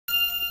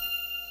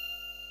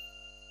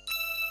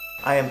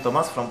I am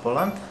Tomasz from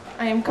Poland.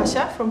 I am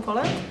Kasia from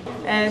Poland.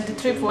 The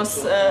trip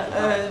was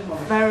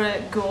very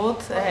good.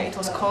 It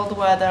was cold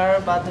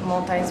weather, but the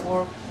mountains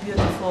were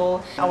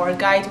beautiful. Our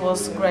guide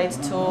was great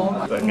too.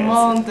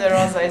 Monte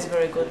Rosa is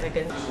very good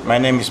again. My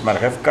name is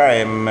Marchewka.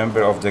 I am a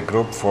member of the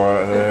group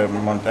for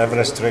Mount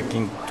Everest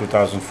trekking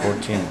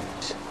 2014.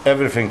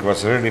 Everything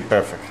was really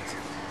perfect.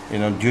 You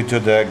know, due to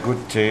the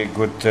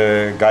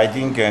good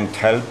guiding and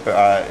help,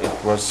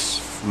 it was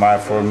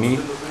for me.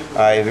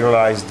 I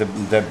realized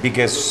the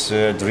biggest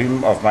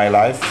dream of my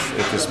life.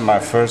 It is my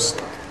first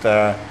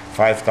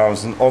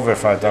over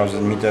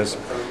 5,000 meters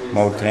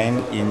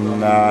mountain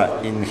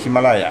in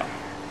Himalaya.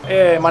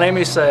 My name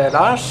is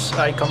Lars.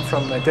 I come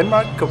from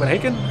Denmark,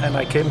 Copenhagen, and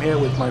I came here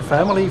with my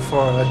family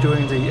for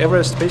doing the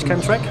Everest Base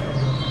Camp trek.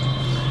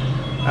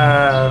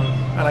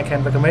 And I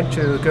can recommend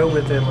to go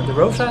with Monte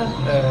Rosa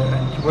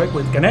and work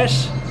with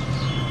Ganesh.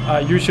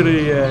 I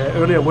usually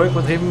earlier worked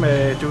with him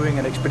doing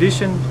an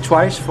expedition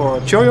twice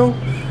for Choyo,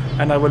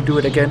 and I will do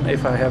it again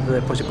if I have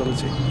the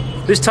possibility.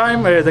 This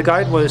time the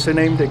guide was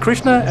named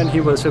Krishna, and he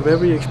was a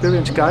very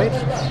experienced guide,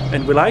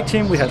 and we liked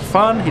him, we had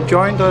fun, he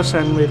joined us,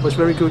 and it was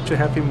very good to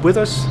have him with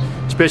us,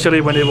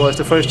 especially when it was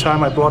the first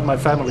time I brought my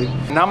family.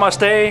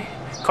 Namaste,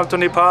 come to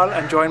Nepal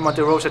and join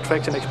Monte Rosa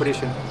Treks and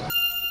Expedition.